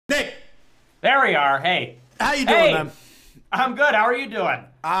There we are. Hey. How you doing, Hey, man? I'm good. How are you doing?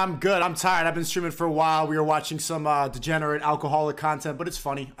 I'm good. I'm tired. I've been streaming for a while. We were watching some degenerate alcoholic content, but it's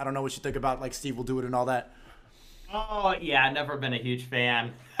funny. I don't know what you think about like Steve will do it and all that. Oh, yeah, I've never been a huge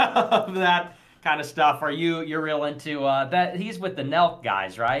fan of that kind of stuff. You're real into that he's with the Nelk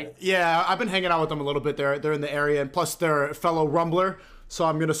guys, right? Yeah, I've been hanging out with them a little bit. They're in the area, and plus they're a fellow Rumbler, so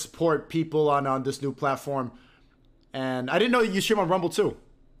I'm gonna support people on this new platform. And I didn't know you stream on Rumble too.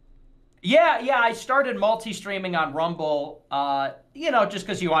 Yeah, I started multi-streaming on Rumble, just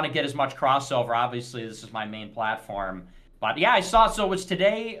because you want to get as much crossover. Obviously, this is my main platform. But yeah, I saw, so it was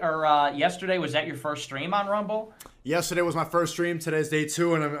today or yesterday, was that your first stream on Rumble? Yesterday was my first stream. Today's day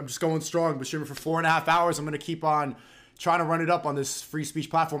two, and I'm just going strong. Been streaming for 4.5 hours. I'm gonna keep on trying to run it up on this free speech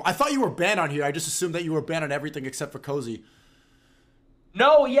platform. I thought you were banned on here. I just assumed that you were banned on everything except for Cozy.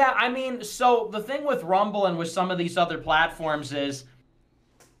 No, yeah, I mean, so the thing with Rumble and with some of these other platforms is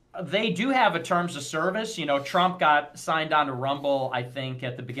they do have a terms of service. You know, Trump got signed on to Rumble, I think,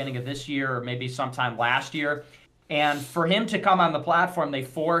 at the beginning of this year or maybe sometime last year. And for him to come on the platform, they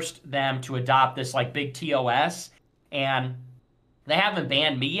forced them to adopt this like big TOS. And they haven't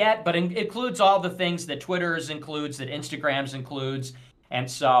banned me yet, but it includes all the things that Twitter's includes, that Instagram's includes.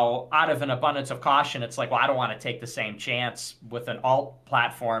 And so out of an abundance of caution, it's like, well, I don't want to take the same chance with an alt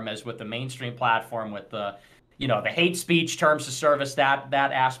platform as with the mainstream platform with the hate speech terms of service, that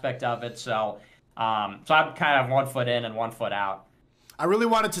aspect of it. So I'm kind of 1 foot in and 1 foot out. I really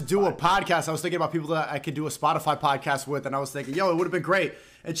wanted to do a podcast. I was thinking about people that I could do a Spotify podcast with, and I was thinking, yo, it would have been great.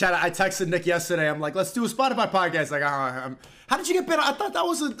 And Chad, I texted Nick yesterday. I'm like, let's do a Spotify podcast. Like, how did you get banned? I thought that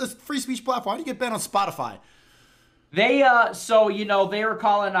was a free speech platform. How did you get banned on Spotify? They they were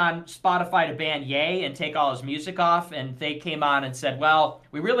calling on Spotify to ban Ye and take all his music off, and they came on and said, well,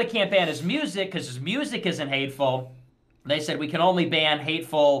 we really can't ban his music because his music isn't hateful. They said we can only ban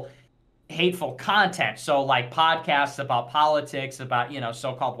hateful content, so like podcasts about politics, about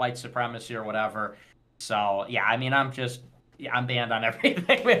so-called white supremacy or whatever. So yeah, I mean, I'm banned on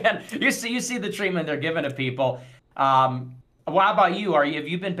everything, man. You see the treatment they're giving to people. What about you? Have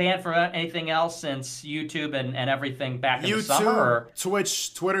you been banned for anything else since YouTube and everything back in the summer? Or?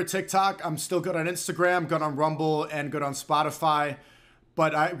 Twitch, Twitter, TikTok. I'm still good on Instagram, good on Rumble, and good on Spotify.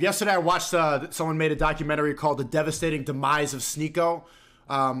 But yesterday I watched someone made a documentary called "The Devastating Demise of Sneako,"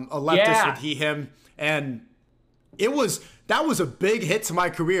 a leftist with him, and that was a big hit to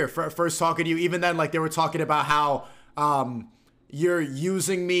my career. First talking to you, even then, like they were talking about how you're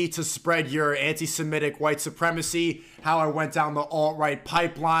using me to spread your anti-Semitic white supremacy, how I went down the alt-right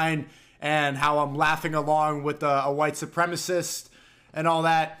pipeline, and how I'm laughing along with a white supremacist and all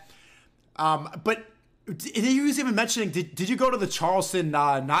that. But he was even mentioning, did you go to the Charleston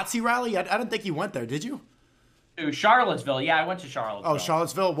Nazi rally? I don't think you went there, did you? To Charlottesville. Yeah, I went to Charlottesville. Oh,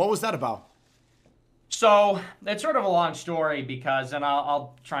 Charlottesville. What was that about? So it's sort of a long story because, and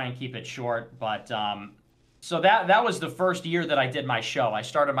I'll try and keep it short, but so that was the first year that I did my show. I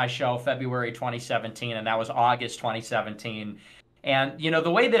started my show February 2017, and that was August 2017. And,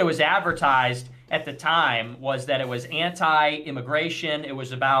 the way that it was advertised at the time was that it was anti-immigration. It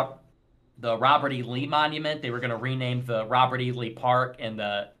was about the Robert E. Lee Monument. They were going to rename the Robert E. Lee Park and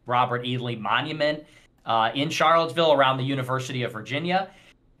the Robert E. Lee Monument in Charlottesville around the University of Virginia.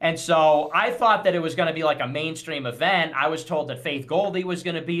 And so I thought that it was going to be like a mainstream event. I was told that Faith Goldie was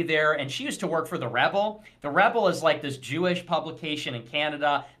going to be there, and she used to work for The Rebel. The Rebel is like this Jewish publication in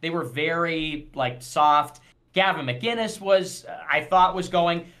Canada. They were very like soft. Gavin McInnes I thought was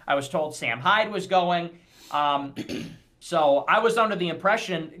going. I was told Sam Hyde was going. So I was under the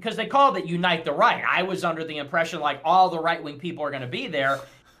impression, because they called it Unite the Right, I was under the impression like all the right-wing people are going to be there.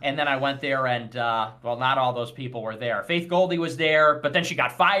 And then I went there and, not all those people were there. Faith Goldie was there, but then she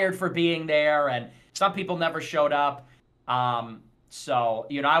got fired for being there, and some people never showed up. So,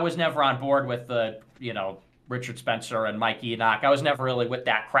 I was never on board with the, Richard Spencer and Mike Enoch. I was never really with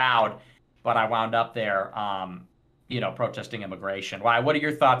that crowd, but I wound up there, protesting immigration. Why? What are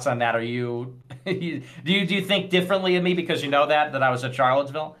your thoughts on that? Are you, do you think differently of me because you know that I was at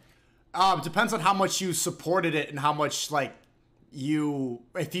Charlottesville? Depends on how much you supported it and how much, like, if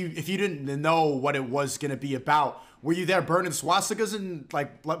you didn't know what it was going to be about, were you there burning swastikas and like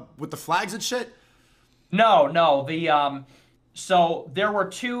with the flags and shit? No. So there were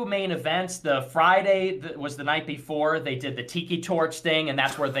two main events. The Friday was the night before. They did the tiki torch thing, and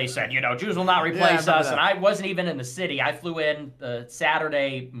that's where they said, Jews will not replace us. That. And I wasn't even in the city. I flew in the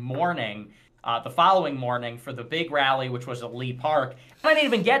Saturday morning, the following morning for the big rally, which was at Lee Park. I didn't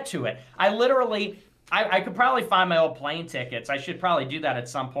even get to it. I could probably find my old plane tickets. I should probably do that at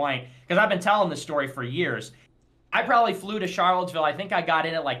some point because I've been telling this story for years. I probably flew to Charlottesville. I think I got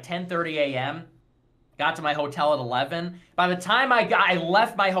in at like 10:30 a.m. Got to my hotel at 11. By the time I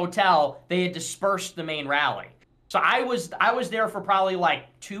left my hotel, they had dispersed the main rally. So I was there for probably like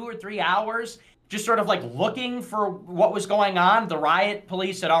 2 or 3 hours, just sort of like looking for what was going on. The riot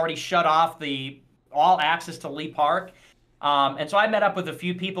police had already shut off the all access to Lee Park. And so I met up with a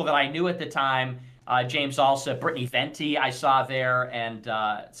few people that I knew at the time. James Alsa, Brittany Venti I saw there, and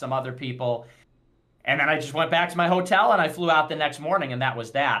some other people. And then I just went back to my hotel and I flew out the next morning, and that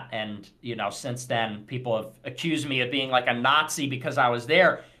was that. And, since then, people have accused me of being like a Nazi because I was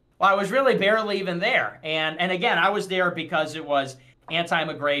there. Well, I was really barely even there. And again, I was there because it was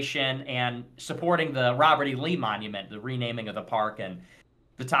anti-immigration and supporting the Robert E. Lee Monument, the renaming of the park and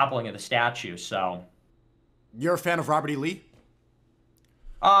the toppling of the statue. So, you're a fan of Robert E. Lee?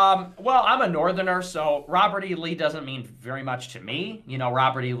 Well, I'm a Northerner, so Robert E. Lee doesn't mean very much to me.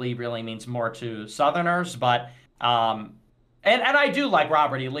 Robert E. Lee really means more to Southerners, but, and I do like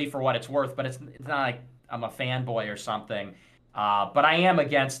Robert E. Lee for what it's worth, but it's not like I'm a fanboy or something. But I am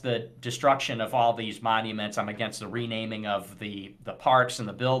against the destruction of all these monuments. I'm against the renaming of the parks and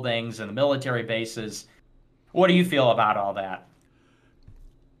the buildings and the military bases. What do you feel about all that?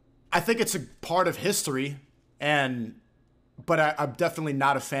 I think it's a part of history, but I'm definitely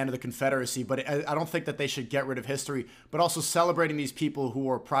not a fan of the Confederacy. But I don't think that they should get rid of history. But also celebrating these people who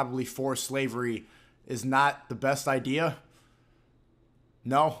were probably for slavery is not the best idea.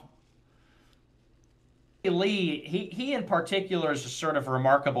 No. Lee, he in particular is a sort of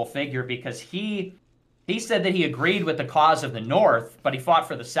remarkable figure because he said that he agreed with the cause of the North, but he fought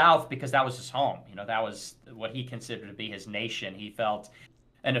for the South because that was his home. That was what he considered to be his nation. He felt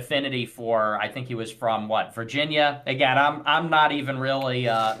an affinity for, I think he was from Virginia. Again, I'm not even really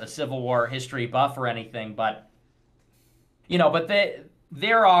a Civil War history buff or anything, but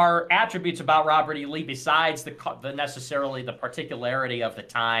there are attributes about Robert E. Lee besides the necessarily the particularity of the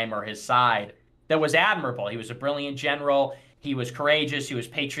time or his side that was admirable. He was a brilliant general. He was courageous. He was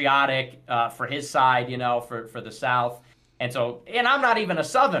patriotic for his side, for the South. And I'm not even a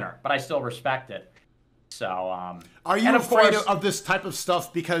Southerner, but I still respect it. So, are you afraid of this type of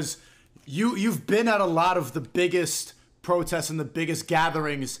stuff because you've been at a lot of the biggest protests and the biggest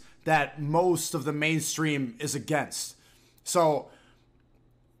gatherings that most of the mainstream is against? So,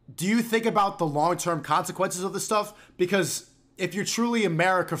 do you think about the long-term consequences of this stuff? Because if you're truly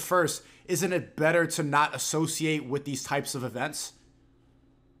America first, isn't it better to not associate with these types of events?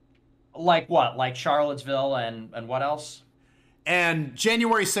 Like what? Like Charlottesville and what else? And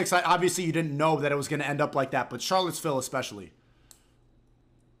January 6th, obviously you didn't know that it was going to end up like that, but Charlottesville especially.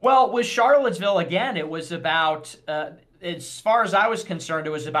 Well, with Charlottesville, again, it was about, as far as I was concerned,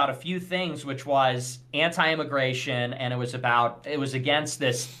 it was about a few things, which was anti-immigration, and it was against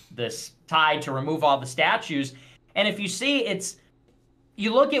this tide to remove all the statues. And if you see,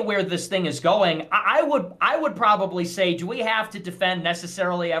 you look at where this thing is going, I would probably say, do we have to defend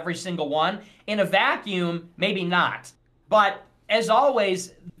necessarily every single one? In a vacuum, maybe not. But as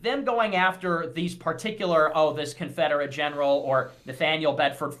always, them going after these particular, this Confederate general or Nathaniel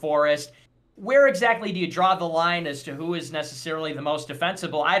Bedford Forrest, where exactly do you draw the line as to who is necessarily the most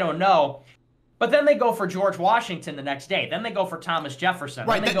defensible? I don't know. But then they go for George Washington the next day. Then they go for Thomas Jefferson.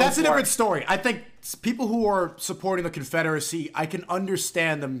 Right, that's a different story. I think people who are supporting the Confederacy, I can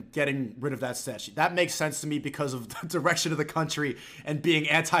understand them getting rid of that statue. That makes sense to me because of the direction of the country and being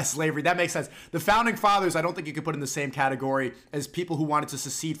anti-slavery. That makes sense. The Founding Fathers, I don't think you could put in the same category as people who wanted to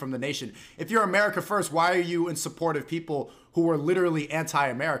secede from the nation. If you're America first, why are you in support of people who are literally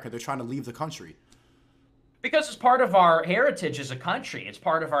anti-America? They're trying to leave the country. Because it's part of our heritage as a country. It's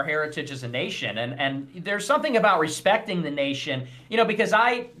part of our heritage as a nation. And there's something about respecting the nation, because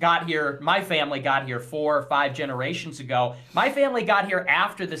my family got here 4 or 5 generations ago. My family got here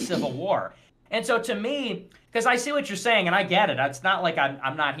after the Civil War. And so to me, because I see what you're saying, and I get it. It's not like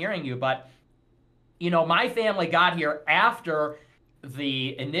I'm not hearing you, but, my family got here after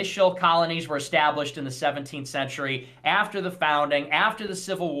the initial colonies were established in the 17th century, after the founding, after the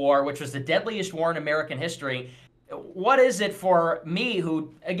Civil War, which was the deadliest war in American history. What is it for me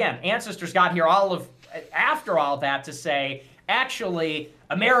who, again, ancestors got here after all that to say, actually,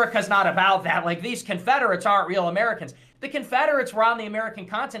 America's not about that. Like, these Confederates aren't real Americans. The Confederates were on the American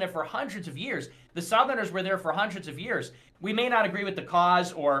continent for hundreds of years. The Southerners were there for hundreds of years. We may not agree with the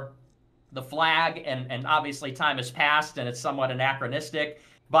cause or the flag, and obviously time has passed and it's somewhat anachronistic,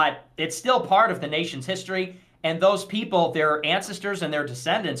 but it's still part of the nation's history. And those people, their ancestors and their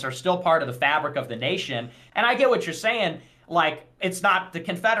descendants, are still part of the fabric of the nation. And I get what you're saying, like, it's not the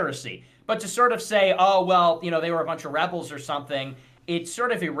Confederacy. But to sort of say, oh, well, they were a bunch of rebels or something, it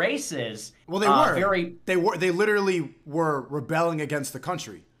sort of erases. Well, they literally were rebelling against the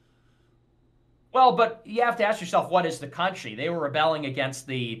country. Well, but you have to ask yourself, what is the country? They were rebelling against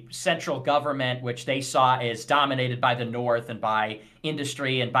the central government, which they saw as dominated by the North and by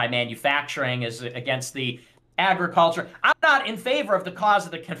industry and by manufacturing, as against the agriculture. I'm not in favor of the cause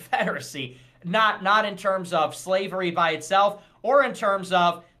of the Confederacy, not in terms of slavery by itself or in terms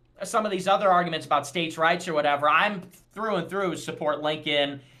of some of these other arguments about states' rights or whatever. I'm through and through support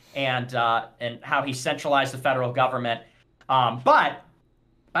Lincoln and how he centralized the federal government. But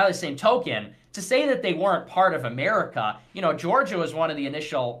by the same token, to say that they weren't part of America, Georgia was one of the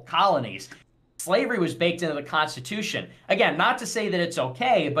initial colonies. Slavery was baked into the Constitution. Again, not to say that it's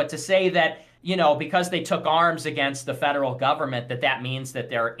okay, but to say that, because they took arms against the federal government, that means that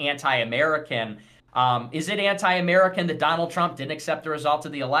they're anti-American. Is it anti-American that Donald Trump didn't accept the result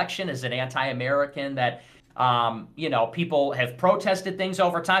of the election? Is it anti-American that, people have protested things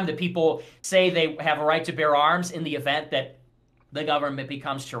over time, that people say they have a right to bear arms in the event that the government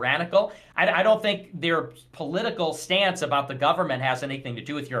becomes tyrannical? I don't think their political stance about the government has anything to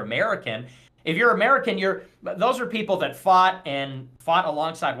do with you're American. If you're American, those are people that fought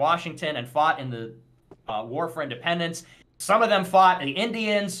alongside Washington and fought in the War for Independence. Some of them fought the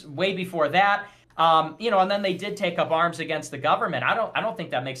Indians way before that. And then they did take up arms against the government. I don't think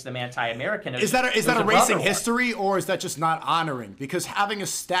that makes them anti-American. Is that erasing history, or is that just not honoring? Because having a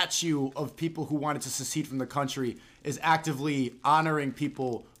statue of people who wanted to secede from the country is actively honoring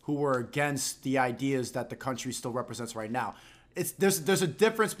people who were against the ideas that the country still represents right now. There's a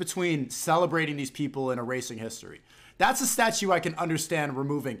difference between celebrating these people and erasing history. That's a statue I can understand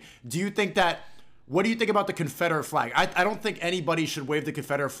removing. What do you think about the Confederate flag? I don't think anybody should wave the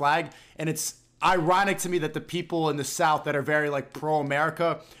Confederate flag, and it's ironic to me that the people in the South that are very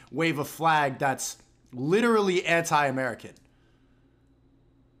pro-America wave a flag that's literally anti-American.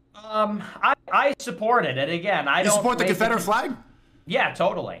 I support it, and again, I don't. You support the Confederate flag? Yeah,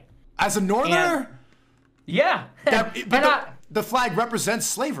 totally. As a Northerner? Yeah. The flag represents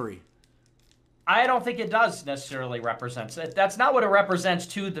slavery. I don't think it does necessarily represent it. That's not what it represents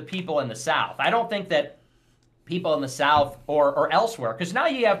to the people in the South. I don't think that people in the South or elsewhere, because now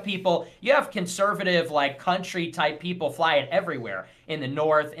you have conservative, country type people fly it everywhere in the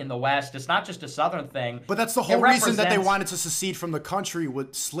North, in the West. It's not just a Southern thing. But that's the whole reason that they wanted to secede from the country.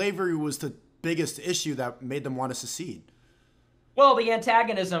 Slavery was the biggest issue that made them want to secede. Well, the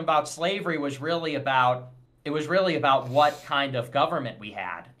antagonism about slavery was really about what kind of government we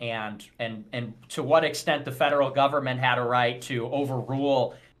had and to what extent the federal government had a right to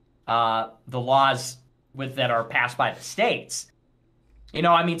overrule the laws that are passed by the states.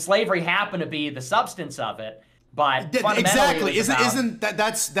 Slavery happened to be the substance of it, but exactly isn't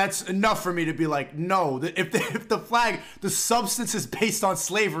that's enough for me to be like, no, if the flag, the substance is based on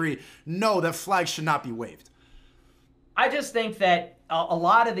slavery, no, that flag should not be waved. I just think that a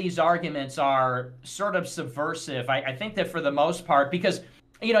lot of these arguments are sort of subversive. I think that for the most part, because,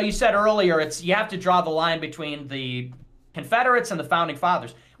 you said earlier, you have to draw the line between the Confederates and the Founding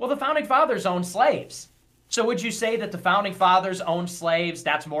Fathers. Well, the Founding Fathers owned slaves. So would you say that the Founding Fathers owned slaves?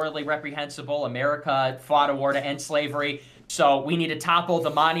 That's morally reprehensible. America fought a war to end slavery. So we need to topple the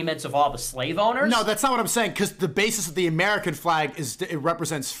monuments of all the slave owners? No, that's not what I'm saying, because the basis of the American flag it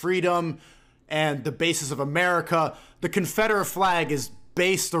represents freedom and the basis of America. The Confederate flag is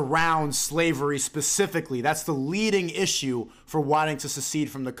based around slavery specifically. That's the leading issue for wanting to secede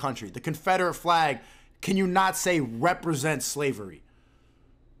from the country. The Confederate flag, can you not say represents slavery?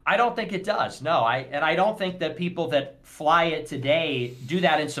 I don't think it does. No, I don't think that people that fly it today do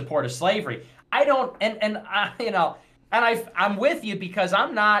that in support of slavery. I don't, I'm with you, because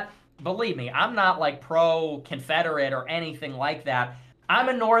I'm not, believe me, I'm not pro-Confederate or anything like that. I'm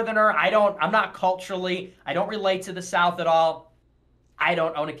a Northerner. I'm not culturally, I don't relate to the South at all. I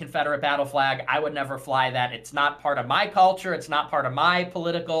don't own a Confederate battle flag. I would never fly that. It's not part of my culture. It's not part of my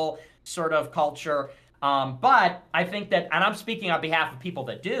political sort of culture. But I think that, and I'm speaking on behalf of people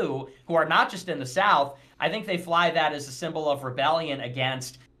that do, who are not just in the South, I think they fly that as a symbol of rebellion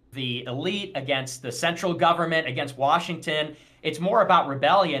against the elite, against the central government, against Washington. It's more about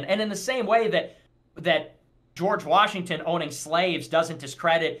rebellion. And in the same way that George Washington owning slaves doesn't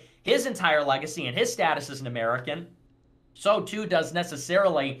discredit his entire legacy and his status as an American, so too does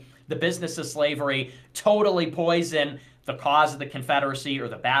necessarily the business of slavery totally poison the cause of the Confederacy or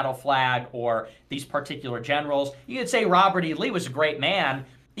the battle flag or these particular generals. You could say Robert E. Lee was a great man,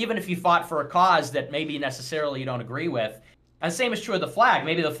 even if you fought for a cause that maybe necessarily you don't agree with. And the same is true of the flag.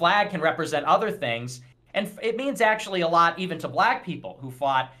 Maybe the flag can represent other things, and it means actually a lot even to black people who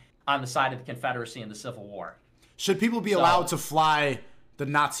fought on the side of the Confederacy in the Civil War. Should people be allowed to fly the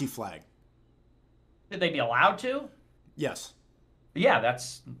Nazi flag? Should they be allowed to? Yes. Yeah,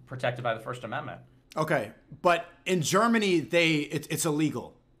 that's protected by the First Amendment. Okay, but in Germany, it's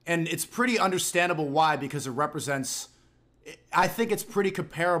illegal. And it's pretty understandable why, because it represents, I think it's pretty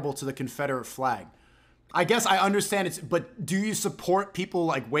comparable to the Confederate flag. I guess I understand it's, but do you support people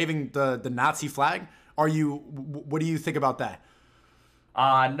like waving the Nazi flag? What do you think about that?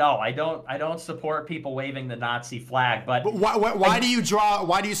 No, I don't support people waving the Nazi flag, but why do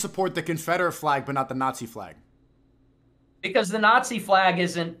you support the Confederate flag but not the Nazi flag? Because the Nazi flag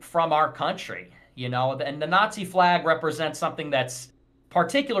isn't from our country, and the Nazi flag represents something that's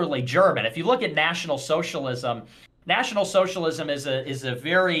particularly German. If you look at National Socialism is a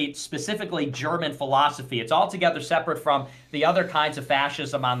very specifically German philosophy. It's altogether separate from the other kinds of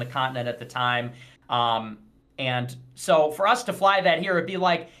fascism on the continent at the time. And so for us to fly that here,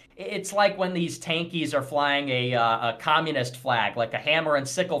 it's like when these tankies are flying a communist flag, like a hammer and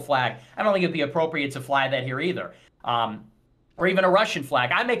sickle flag. I don't think it'd be appropriate to fly that here either. Or even a Russian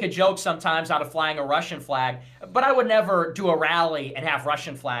flag. I make a joke sometimes out of flying a Russian flag, but I would never do a rally and have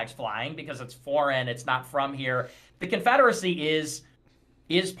Russian flags flying because it's foreign, it's not from here. The Confederacy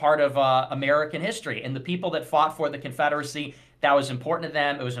is part of American history, and the people that fought for the Confederacy, that was important to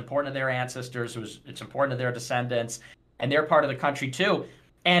them. It was important to their ancestors. It's important to their descendants, and they're part of the country too.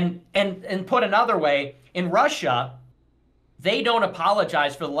 And put another way, in Russia, they don't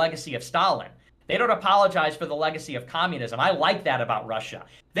apologize for the legacy of Stalin. They don't apologize for the legacy of communism. I like that about Russia.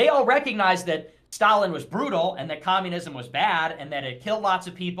 They all recognize that Stalin was brutal and that communism was bad and that it killed lots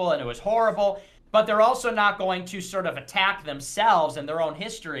of people and it was horrible, but they're also not going to sort of attack themselves and their own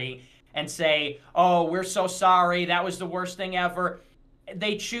history and say, oh, we're so sorry, that was the worst thing ever.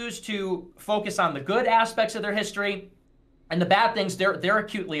 They choose to focus on the good aspects of their history, and the bad things they're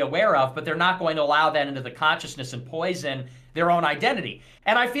acutely aware of, but they're not going to allow that into the consciousness and poison their own identity.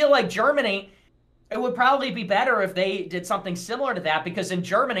 And I feel like Germany, it would probably be better if they did something similar to that, because in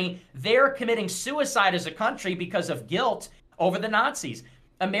Germany, they're committing suicide as a country because of guilt over the Nazis.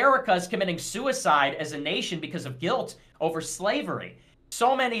 America is committing suicide as a nation because of guilt over slavery.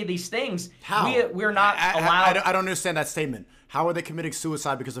 So many of these things, we're not allowed. I don't understand that statement. How are they committing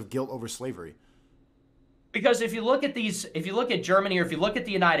suicide because of guilt over slavery? Because if you look at Germany, or if you look at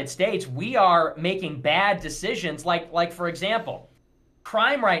the United States, we are making bad decisions. Like for example,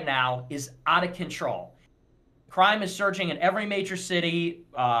 crime right now is out of control. Crime is surging in every major city.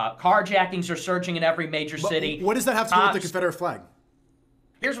 Carjackings are surging in every major city. What does that have to do with the Confederate flag?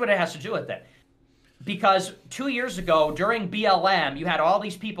 Here's what it has to do with it. Because 2 years ago, during BLM, you had all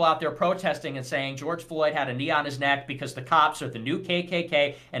these people out there protesting and saying George Floyd had a knee on his neck because the cops are the new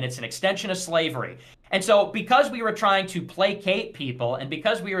KKK and it's an extension of slavery. And so because we were trying to placate people and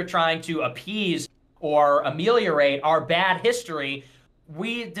because we were trying to appease or ameliorate our bad history,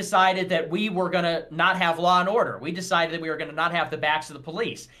 we decided that we were going to not have law and order. We decided that we were going to not have the backs of the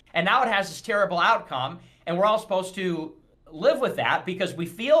police. And now it has this terrible outcome, and we're all supposed to live with that because we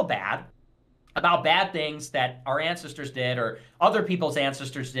feel bad about bad things that our ancestors did or other people's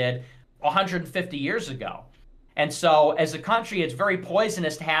ancestors did 150 years ago. And so as a country, it's very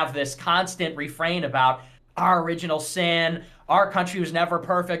poisonous to have this constant refrain about our original sin, our country was never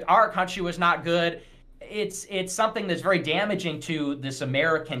perfect, our country was not good. It's something that's very damaging to this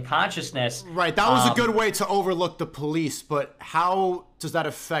American consciousness. Right. That was a good way to overlook the police, but how does that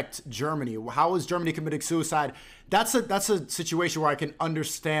affect Germany? How is Germany committing suicide? That's a situation where I can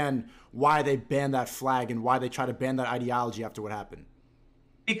understand why they banned that flag and why they try to ban that ideology after what happened.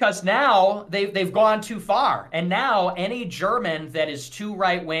 Because now they've gone too far. And now any German that is too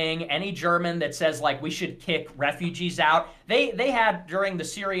right-wing, any German that says, like, we should kick refugees out, they had, during the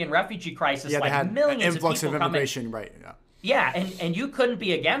Syrian refugee crisis, millions of people immigration, coming. Right, yeah, and you couldn't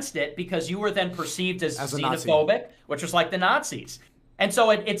be against it because you were then perceived as xenophobic, which was like the Nazis. And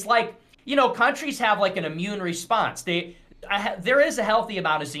so it's like, countries have like an immune response. There is a healthy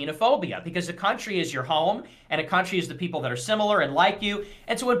amount of xenophobia because a country is your home and a country is the people that are similar and like you.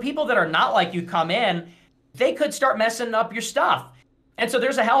 And so when people that are not like you come in, they could start messing up your stuff. And so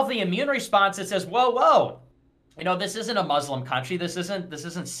there's a healthy immune response that says, whoa, this isn't a Muslim country. This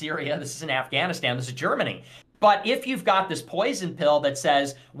isn't Syria. This isn't Afghanistan. This is Germany. But if you've got this poison pill that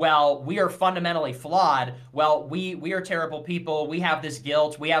says, well, we are fundamentally flawed. Well, we are terrible people. We have this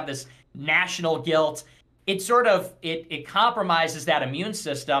guilt. We have this national guilt. It compromises that immune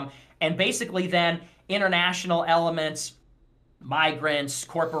system, and basically then international elements, migrants,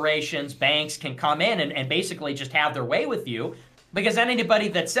 corporations, banks can come in and basically just have their way with you. Because anybody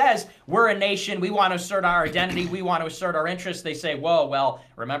that says we're a nation, we want to assert our identity, we want to assert our interests, they say, whoa, well,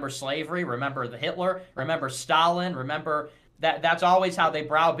 remember slavery, remember the Hitler, remember Stalin, remember that. That's always how they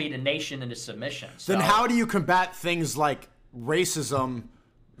browbeat a nation into submission. So, then how do you combat things like racism,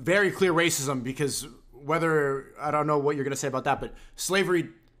 very clear racism? Because whether, I don't know what you're going to say about that, but slavery,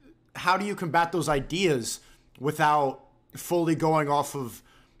 how do you combat those ideas without fully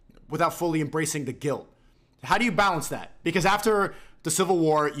without fully embracing the guilt? How do you balance that? Because after the Civil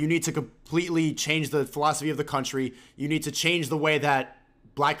War, you need to completely change the philosophy of the country. You need to change the way that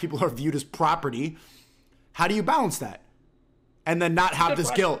black people are viewed as property. How do you balance that? And then not have this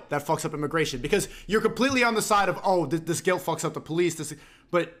guilt that fucks up immigration? Because you're completely on the side of, oh, this guilt fucks up the police.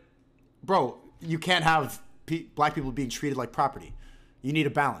 But, bro, you can't have black people being treated like property. You need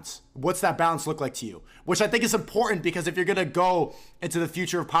a balance. What's that balance look like to you? Which I think is important, because if you're going to go into the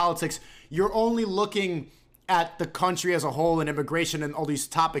future of politics, you're only looking at the country as a whole and immigration and all these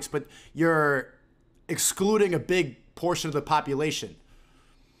topics, but you're excluding a big portion of the population.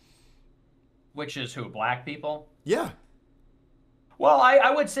 Which is who? Black people? Yeah. Well,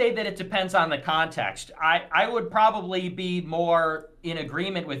 I would say that it depends on the context. I would probably be more in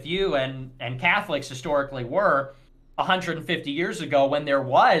agreement with you, and Catholics historically were 150 years ago, when there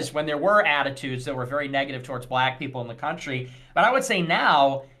were attitudes that were very negative towards black people in the country. But I would say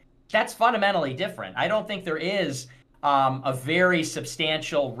now, that's fundamentally different. I don't think there is a very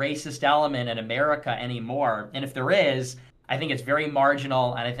substantial racist element in America anymore. And if there is, I think it's very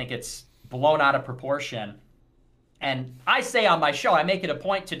marginal, and I think it's blown out of proportion. And I say on my show, I make it a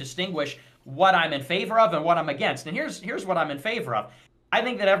point to distinguish what I'm in favor of and what I'm against. And here's what I'm in favor of. I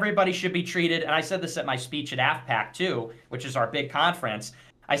think that everybody should be treated, and I said this at my speech at AFPAC too, which is our big conference.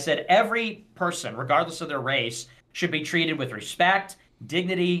 I said every person, regardless of their race, should be treated with respect,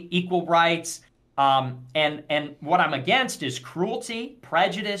 dignity, equal rights, and what I'm against is cruelty,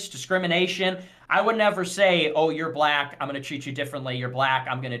 prejudice, discrimination. I would never say, oh, you're black, I'm going to treat you differently. You're black,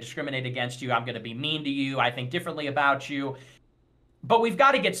 I'm going to discriminate against you. I'm going to be mean to you. I think differently about you. But we've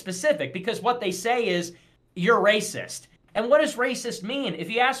got to get specific, because what they say is you're racist. And what does racist mean? If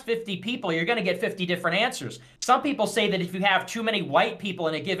you ask 50 people, you're going to get 50 different answers. Some people say that if you have too many white people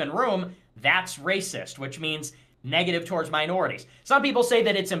in a given room, that's racist, which means negative towards minorities. Some people say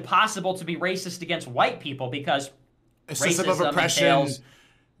that it's impossible to be racist against white people because a system of oppression entails,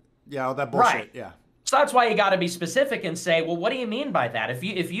 yeah, all that bullshit. Right. Yeah. So that's why you got to be specific and say, well, what do you mean by that?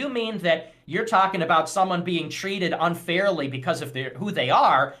 If you mean that you're talking about someone being treated unfairly because of who they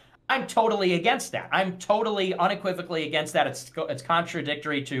are, I'm totally against that. I'm totally unequivocally against that. It's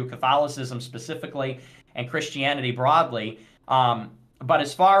contradictory to Catholicism specifically and Christianity broadly. But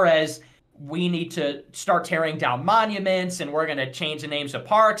as far as we need to start tearing down monuments and we're going to change the names of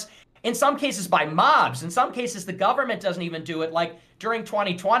parks, in some cases by mobs, in some cases the government doesn't even do it. Like during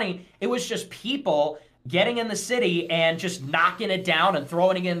 2020, it was just people getting in the city and just knocking it down and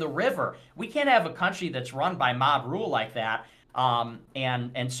throwing it in the river. We can't have a country that's run by mob rule like that.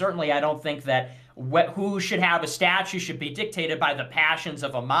 And certainly I don't think that who should have a statue should be dictated by the passions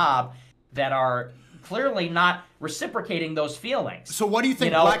of a mob that are clearly not reciprocating those feelings. So what do you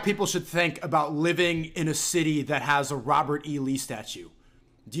think black people should think about living in a city that has a Robert E. Lee statue?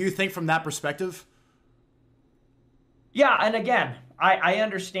 Do you think from that perspective? Yeah, and again, I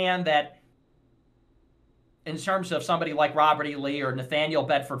understand that in terms of somebody like Robert E. Lee or Nathaniel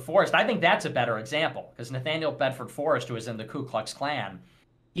Bedford Forrest, I think that's a better example, because Nathaniel Bedford Forrest, who was in the Ku Klux Klan,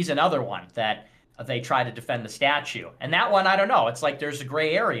 he's another one that they try to defend the statue. And that one, I don't know. It's like there's a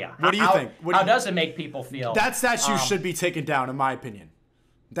gray area. What do you think? How does it make people feel? That statue should be taken down, in my opinion.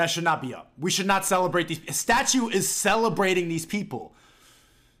 That should not be up. We should not celebrate these. A statue is celebrating these people.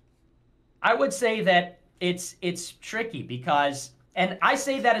 I would say that it's tricky because, and I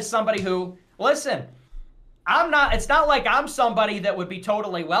say that as somebody who, listen, it's not like I'm somebody that would be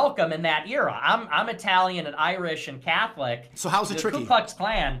totally welcome in that era. I'm Italian and Irish and Catholic. So how's it tricky? The Ku Klux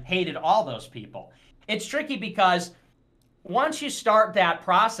Klan hated all those people. It's tricky because once you start that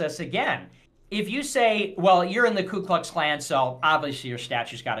process again, if you say, well, you're in the Ku Klux Klan, so obviously your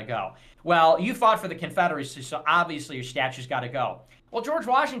statue's got to go. Well, you fought for the Confederacy, so obviously your statue's got to go. Well, George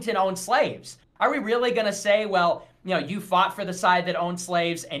Washington owned slaves. Are we really going to say, well, you fought for the side that owned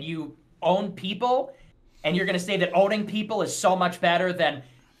slaves and you own people? And you're going to say that owning people is so much better than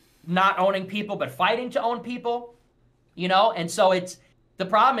not owning people, but fighting to own people, And so the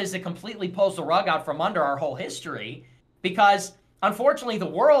problem is it completely pulls the rug out from under our whole history, because unfortunately the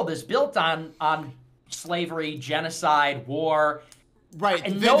world is built on slavery, genocide, war. Right.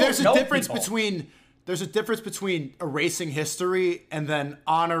 And there's a difference between erasing history and then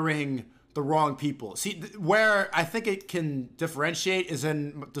honoring the wrong people. See, where I think it can differentiate is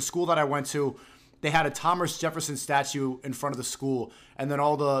in the school that I went to. They had a Thomas Jefferson statue in front of the school, and then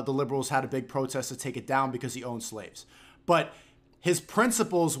all the liberals had a big protest to take it down because he owned slaves. But his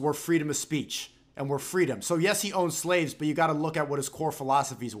principles were freedom of speech and were freedom. So yes, he owned slaves, but you got to look at what his core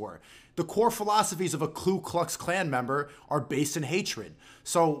philosophies were. The core philosophies of a Ku Klux Klan member are based in hatred.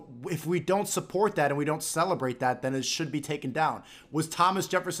 So if we don't support that and we don't celebrate that, then it should be taken down. Was Thomas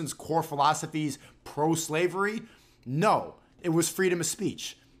Jefferson's core philosophies pro-slavery? No, it was freedom of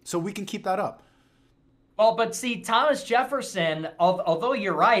speech. So we can keep that up. Well, but see, Thomas Jefferson, although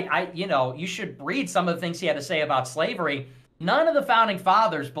you're right, you should read some of the things he had to say about slavery. None of the founding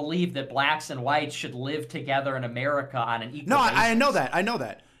fathers believed that blacks and whites should live together in America on an equal basis. I know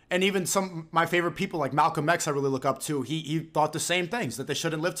that. And even some my favorite people like Malcolm X, I really look up to. He thought the same things, that they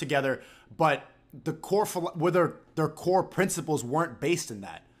shouldn't live together. But the core, whether their core principles weren't based in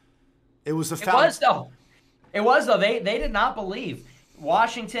that. It was the It was though. They did not believe.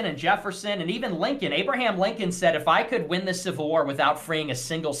 Washington and Jefferson and even Lincoln. Abraham Lincoln said, if I could win the Civil War without freeing a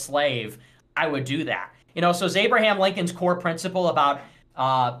single slave, I would do that. So is Abraham Lincoln's core principle about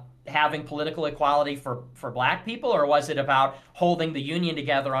having political equality for black people, or was it about holding the Union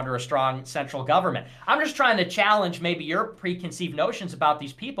together under a strong central government? I'm just trying to challenge maybe your preconceived notions about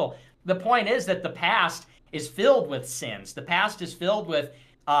these people. The point is that the past is filled with sins. The past is filled with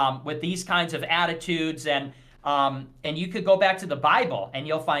these kinds of attitudes, and you could go back to the Bible and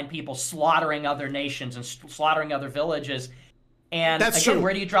you'll find people slaughtering other nations and slaughtering other villages. And that's again, true.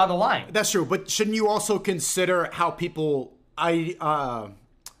 Where do you draw the line? That's true. But shouldn't you also consider how people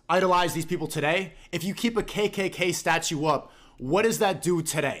idolize these people today? If you keep a KKK statue up, what does that do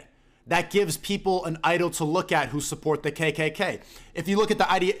today? That gives people an idol to look at who support the KKK. If you look at the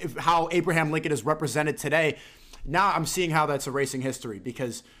idea of how Abraham Lincoln is represented today, now I'm seeing how that's erasing history,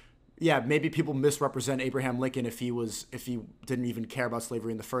 because yeah, maybe people misrepresent Abraham Lincoln if he didn't even care about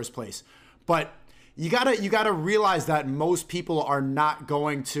slavery in the first place. But you gotta realize that most people are not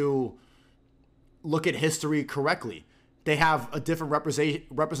going to look at history correctly. They have a different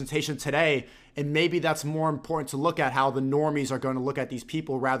representation today, and maybe that's more important to look at how the normies are going to look at these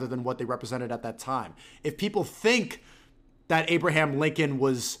people rather than what they represented at that time. If people think that Abraham Lincoln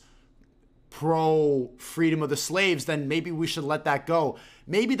was pro freedom of the slaves, then maybe we should let that go.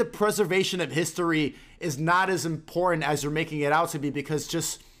 Maybe the preservation of history is not as important as you're making it out to be, because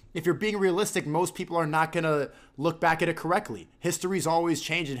just if you're being realistic, most people are not going to look back at it correctly. History's always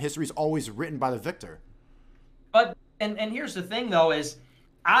changed, and history's always written by the victor. But and here's the thing though, is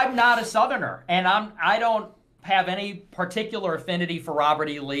I'm not a Southerner, and I don't have any particular affinity for Robert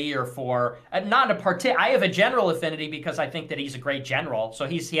E. Lee or for I have a general affinity because I think that he's a great general. So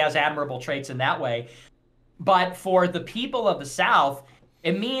he has admirable traits in that way. But for the people of the South,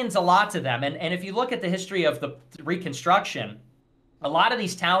 it means a lot to them. And if you look at the history of the Reconstruction, a lot of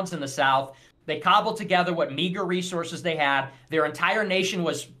these towns in the South, they cobbled together what meager resources they had. Their entire nation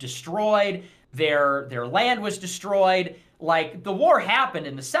was destroyed. Their land was destroyed. Like, the war happened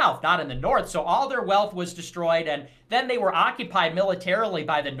in the South, not in the North. So all their wealth was destroyed. And then they were occupied militarily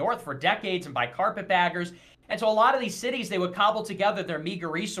by the North for decades and by carpetbaggers. And so a lot of these cities, they would cobble together their meager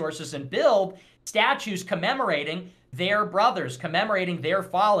resources and build statues commemorating their brothers, commemorating their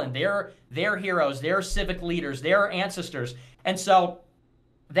fallen, their heroes, their civic leaders, their ancestors. And so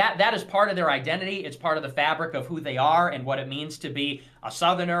that is part of their identity. It's part of the fabric of who they are and what it means to be a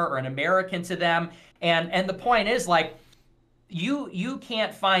Southerner or an American to them. And the point is, like, you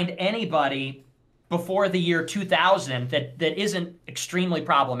can't find anybody before the year 2000 that isn't extremely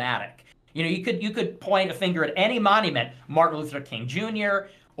problematic. You could point a finger at any monument, Martin Luther King Jr.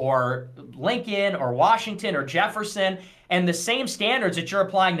 or Lincoln or Washington or Jefferson, and the same standards that you're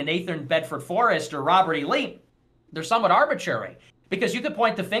applying to Nathan Bedford Forrest or Robert E. Lee, they're somewhat arbitrary. Because you could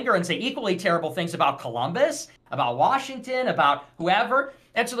point the finger and say equally terrible things about Columbus, about Washington, about whoever.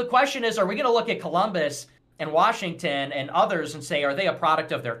 And so the question is, are we going to look at Columbus and Washington and others and say, are they a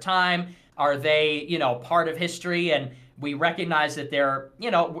product of their time? Are they, part of history? And we recognize that they're,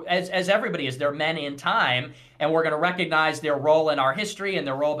 as everybody is, they're men in time. And we're going to recognize their role in our history and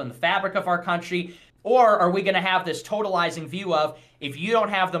their role in the fabric of our country. Or are we going to have this totalizing view of, if you don't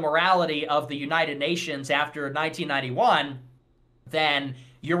have the morality of the United Nations after 1991, then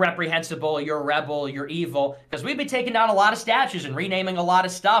you're reprehensible, you're a rebel, you're evil. Because we'd be taking down a lot of statues and renaming a lot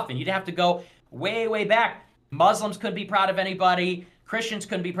of stuff, and you'd have to go way, way back. Muslims couldn't be proud of anybody. Christians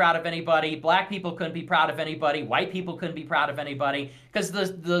couldn't be proud of anybody. Black people couldn't be proud of anybody. White people couldn't be proud of anybody. Because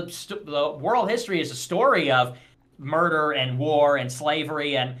the world history is a story of murder and war and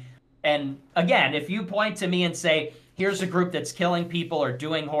slavery. And again, if you point to me and say, here's a group that's killing people or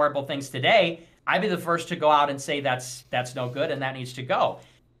doing horrible things today, I'd be the first to go out and say that's no good and that needs to go.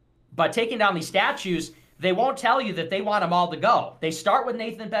 But taking down these statues, they won't tell you that they want them all to go. They start with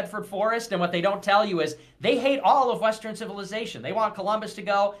Nathan Bedford Forrest, and what they don't tell you is they hate all of Western civilization. They want Columbus to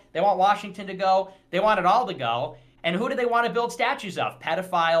go. They want Washington to go. They want it all to go. And who do they want to build statues of?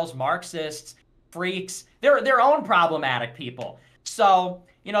 Pedophiles, Marxists, freaks, their own problematic people. So,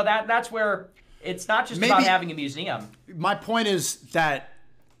 you know, that's where it's not just about having a museum. My point is that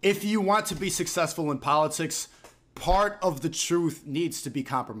if you want to be successful in politics, part of the truth needs to be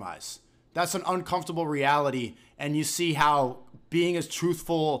compromised. That's an uncomfortable reality, and you see how being as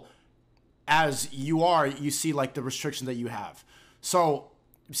truthful as you are, you see like the restriction that you have. So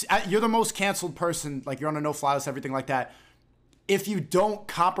you're the most canceled person, like you're on a no-fly list, everything like that. If you don't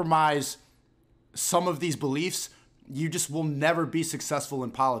compromise some of these beliefs, you just will never be successful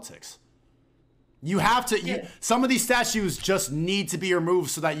in politics. You have to, some of these statues just need to be removed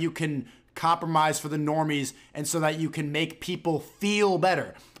so that you can compromise for the normies and so that you can make people feel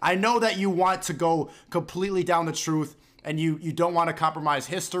better. I know that you want to go completely down the truth and you don't want to compromise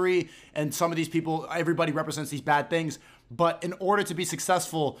history, and some of these people, everybody represents these bad things, but in order to be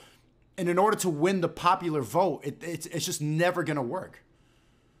successful and in order to win the popular vote, it's just never going to work.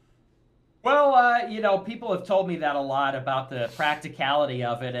 Well, you know, people have told me that a lot about the practicality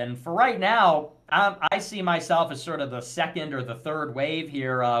of it. And for right now, I see myself as sort of the second or the third wave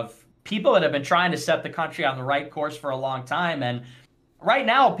here of people that have been trying to set the country on the right course for a long time. And right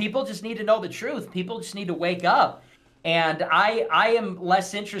now, people just need to know the truth. People just need to wake up. And I am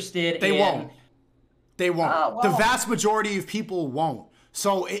less interested They in... won't. They won't. Well, the vast majority of people won't.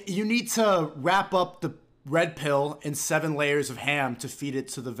 So you need to wrap up the red pill in 7 layers of ham to feed it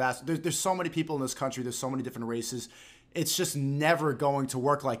to the vast. There's so many people in this country. There's so many different races. It's just never going to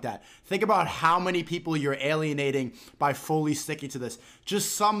work like that. Think about how many people you're alienating by fully sticking to this.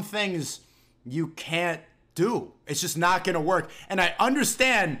 Just some things you can't do. It's just not going to work. And I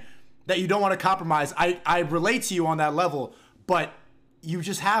understand that you don't want to compromise. I relate to you on that level, but you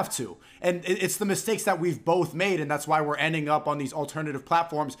just have to. And it's the mistakes that we've both made, and that's why we're ending up on these alternative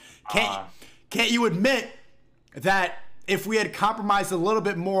platforms. Can't you admit that if we had compromised a little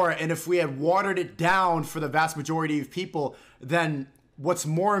bit more and if we had watered it down for the vast majority of people, then what's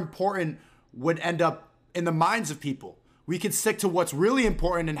more important would end up in the minds of people? We could stick to what's really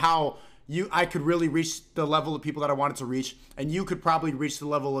important and how I could really reach the level of people that I wanted to reach, and you could probably reach the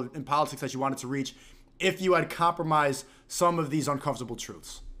level in politics that you wanted to reach if you had compromised some of these uncomfortable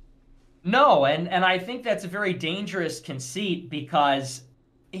truths. No, and I think that's a very dangerous conceit, because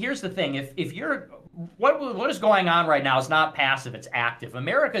here's the thing. If you're... What is going on right now is not passive, it's active.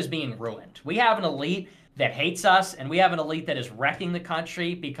 America is being ruined. We have an elite that hates us, and we have an elite that is wrecking the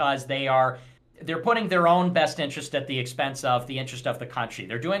country because they're putting their own best interest at the expense of the interest of the country.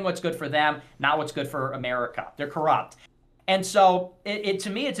 They're doing what's good for them, not what's good for America. They're corrupt. And so to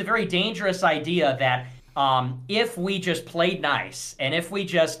me, it's a very dangerous idea that if we just played nice, and if we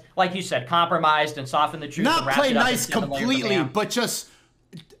just, like you said, compromised and softened the truth, not play nice completely, but just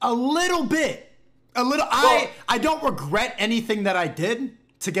a little bit. I don't regret anything that I did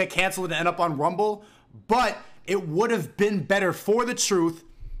to get canceled and end up on Rumble, but it would have been better for the truth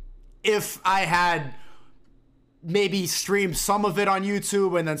if I had maybe streamed some of it on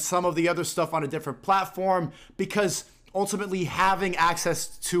YouTube and then some of the other stuff on a different platform, because ultimately having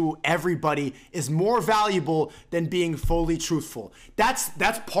access to everybody is more valuable than being fully truthful. That's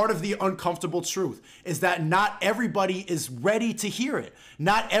part of the uncomfortable truth, is that not everybody is ready to hear it.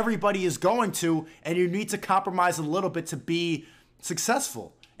 Not everybody is going to, and you need to compromise a little bit to be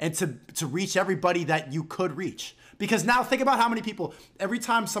successful and to reach everybody that you could reach. Because now think about how many people, every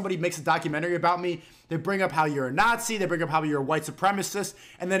time somebody makes a documentary about me, they bring up how you're a Nazi, they bring up how you're a white supremacist,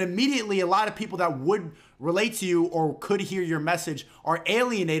 and then immediately a lot of people that would relate to you or could hear your message are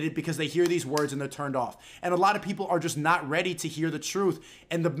alienated because they hear these words and they're turned off. And a lot of people are just not ready to hear the truth.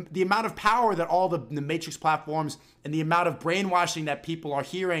 And the amount of power that all the Matrix platforms and the amount of brainwashing that people are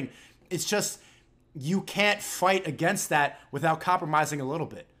hearing, it's just, you can't fight against that without compromising a little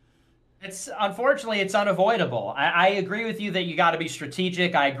bit. Unfortunately, it's unavoidable. I agree with you that you got to be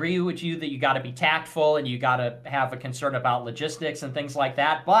strategic. I agree with you that you got to be tactful and you got to have a concern about logistics and things like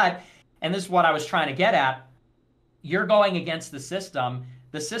that. But, and this is what I was trying to get at, you're going against the system.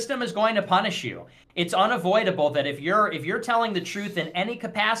 The system is going to punish you. It's unavoidable that if you're telling the truth in any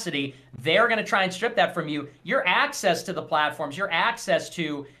capacity, they're going to try and strip that from you. Your access to the platforms, your access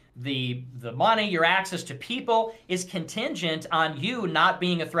to the money, your access to people is contingent on you not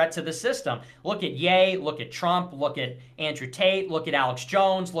being a threat to the system. Look at Ye, look at Trump, look at Andrew Tate, look at Alex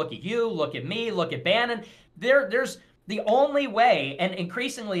Jones, look at you, look at me, look at Bannon. There's the only way, and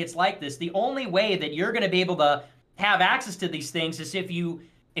increasingly it's like this, the only way that you're going to be able to have access to these things is if you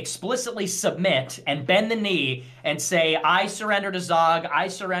explicitly submit and bend the knee and say, I surrender to Zog, I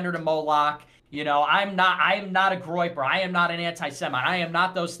surrender to Moloch, you know, I am not a Groyper, I am not an anti-Semite, I am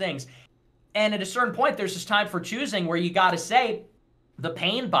not those things. And at a certain point, there's this time for choosing where you got to say the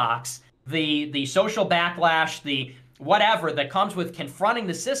pain box, the social backlash, the whatever that comes with confronting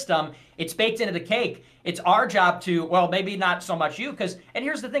the system, it's baked into the cake. It's our job to, well, maybe not so much you, because, and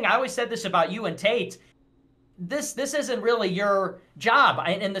here's the thing, I always said this about you and Tate, this isn't really your job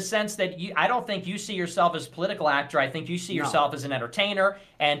in the sense that I don't think you see yourself as a political actor. I think you see yourself as an entertainer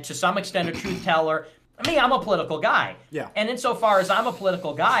and to some extent a truth teller. Me, I'm a political guy. Yeah. And insofar as I'm a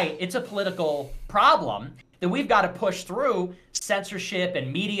political guy, it's a political problem that we've got to push through censorship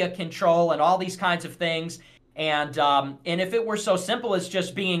and media control and all these kinds of things. And if it were so simple as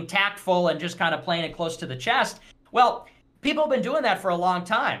just being tactful and just kind of playing it close to the chest, well, people have been doing that for a long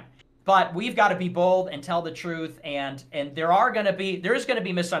time. But we've got to be bold and tell the truth, and there is going to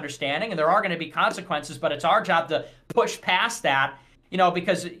be misunderstanding, and there are going to be consequences, but it's our job to push past that, you know,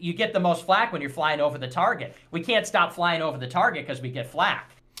 because you get the most flack when you're flying over the target. We can't stop flying over the target because we get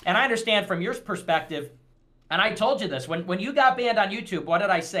flack. And I understand from your perspective, and I told you this, when you got banned on YouTube, what did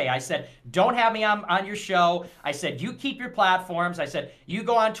I say? I said, don't have me on your show. I said, you keep your platforms. I said, you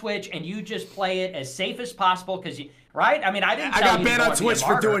go on Twitch and you just play it as safe as possible because you, right? I mean, I didn't tell you I got banned on Twitch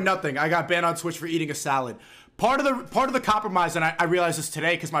for doing nothing. I got banned on Twitch for eating a salad. Part of the compromise, and I realized this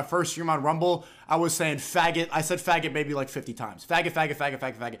today because my first stream on Rumble, I was saying faggot. I said faggot maybe like 50 times. Faggot, faggot, faggot,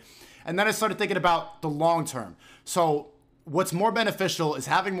 faggot, faggot. And then I started thinking about the long term. So what's more beneficial is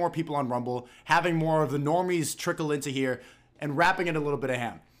having more people on Rumble, having more of the normies trickle into here, and wrapping it a little bit of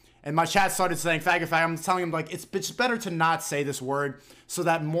ham. And my chat started saying faggot, faggot. I'm telling them, like, it's better to not say this word so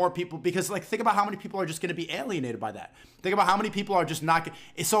that more people, because, like, think about how many people are just going to be alienated by that. Think about how many people are just not.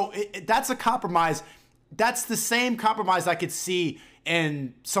 So that's a compromise. That's the same compromise I could see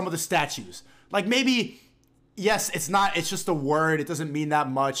in some of the statues. Like, maybe, yes, it's just a word. It doesn't mean that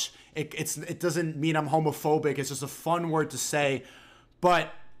much. It doesn't mean I'm homophobic. It's just a fun word to say.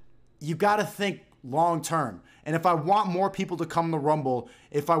 But you got to think long term. And if I want more people to come to Rumble,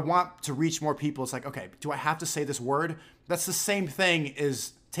 if I want to reach more people, it's like, okay, do I have to say this word? That's the same thing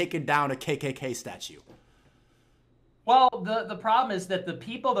as taking down a KKK statue. Well, the problem is that the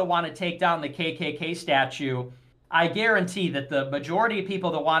people that want to take down the KKK statue, I guarantee that the majority of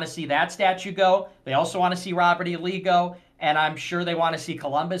people that want to see that statue go, they also want to see Robert E. Lee go, and I'm sure they want to see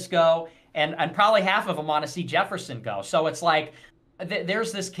Columbus go, and probably half of them want to see Jefferson go. So it's like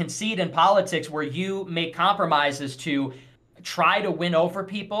there's this conceit in politics where you make compromises to try to win over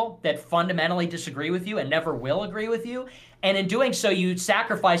people that fundamentally disagree with you and never will agree with you. And in doing so, you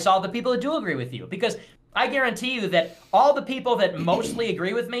sacrifice all the people that do agree with you. Because I guarantee you that all the people that mostly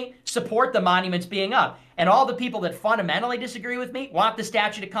agree with me support the monuments being up. And all the people that fundamentally disagree with me want the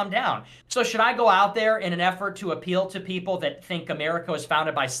statue to come down. So should I go out there in an effort to appeal to people that think America was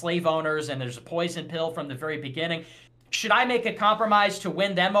founded by slave owners and there's a poison pill from the very beginning? Should I make a compromise to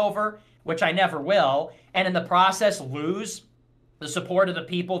win them over, which I never will, and in the process lose the support of the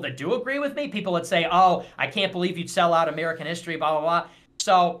people that do agree with me? People that say, oh, I can't believe you'd sell out American history, blah, blah, blah.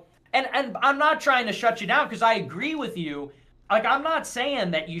 So, and I'm not trying to shut you down because I agree with you. Like, I'm not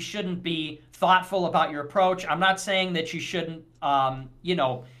saying that you shouldn't be thoughtful about your approach. I'm not saying that you shouldn't,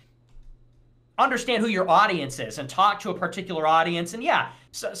 understand who your audience is and talk to a particular audience. And yeah,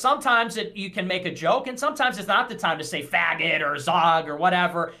 so sometimes you can make a joke, and sometimes it's not the time to say faggot or zog or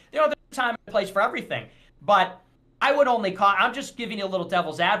whatever. You know, there's a time and place for everything. But I would only I'm just giving you a little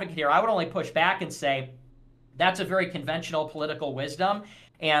devil's advocate here. I would only push back and say that's a very conventional political wisdom.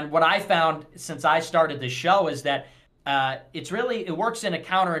 And what I found since I started this show is that it works in a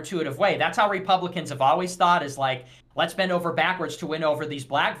counterintuitive way. That's how Republicans have always thought, is like, let's bend over backwards to win over these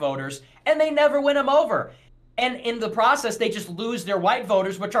black voters, and they never win them over. And in the process, they just lose their white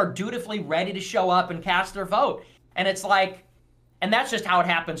voters, which are dutifully ready to show up and cast their vote. And it's like, and that's just how it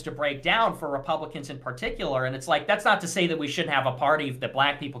happens to break down for Republicans in particular. And it's like, that's not to say that we shouldn't have a party that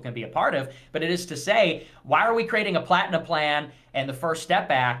black people can be a part of, but it is to say, why are we creating a Platinum Plan and the First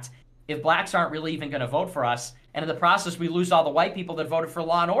Step Act if blacks aren't really even going to vote for us? And in the process, we lose all the white people that voted for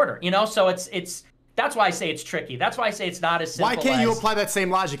law and order. You know, so it's that's why I say it's tricky. That's why I say it's not as simple. Why can't you apply that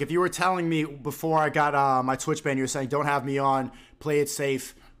same logic? If you were telling me before I got my Twitch ban, you were saying don't have me on, play it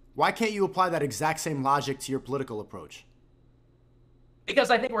safe. Why can't you apply that exact same logic to your political approach?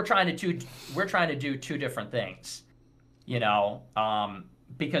 Because I think we're trying to do two different things. You know,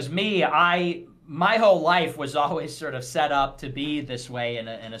 because my whole life was always sort of set up to be this way in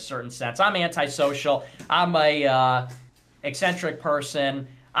a certain sense. I'm antisocial. I'm a eccentric person.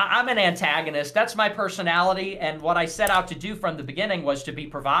 I'm an antagonist. That's my personality, and what I set out to do from the beginning was to be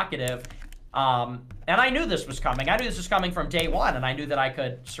provocative. And I knew this was coming. I knew this was coming from day one, and I knew that I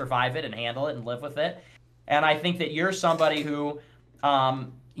could survive it and handle it and live with it. And I think that you're somebody who,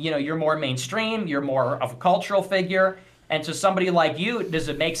 you know, you're more mainstream, you're more of a cultural figure. And to somebody like you, does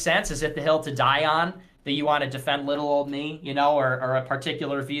it make sense? Is it the hill to die on that you want to defend little old me, you know, or a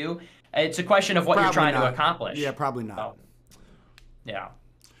particular view? It's a question of what you're trying to accomplish. Yeah, probably not. So, yeah.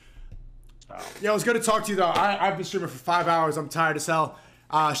 Yeah, it was good to talk to you, though. I've been streaming for 5 hours. I'm tired as hell.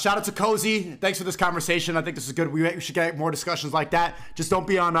 Shout out to Cozy. Thanks for this conversation. I think this is good. We should get more discussions like that. Just don't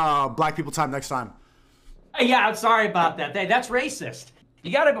be on Black People Time next time. Yeah, I'm sorry about that. That's racist.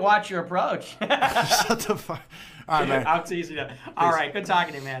 You got to watch your approach. Shut the fuck. All right, man. I'll tease you. All right, good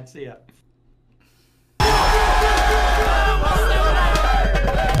talking to you, man. See ya.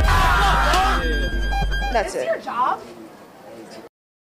 That's it. Your job?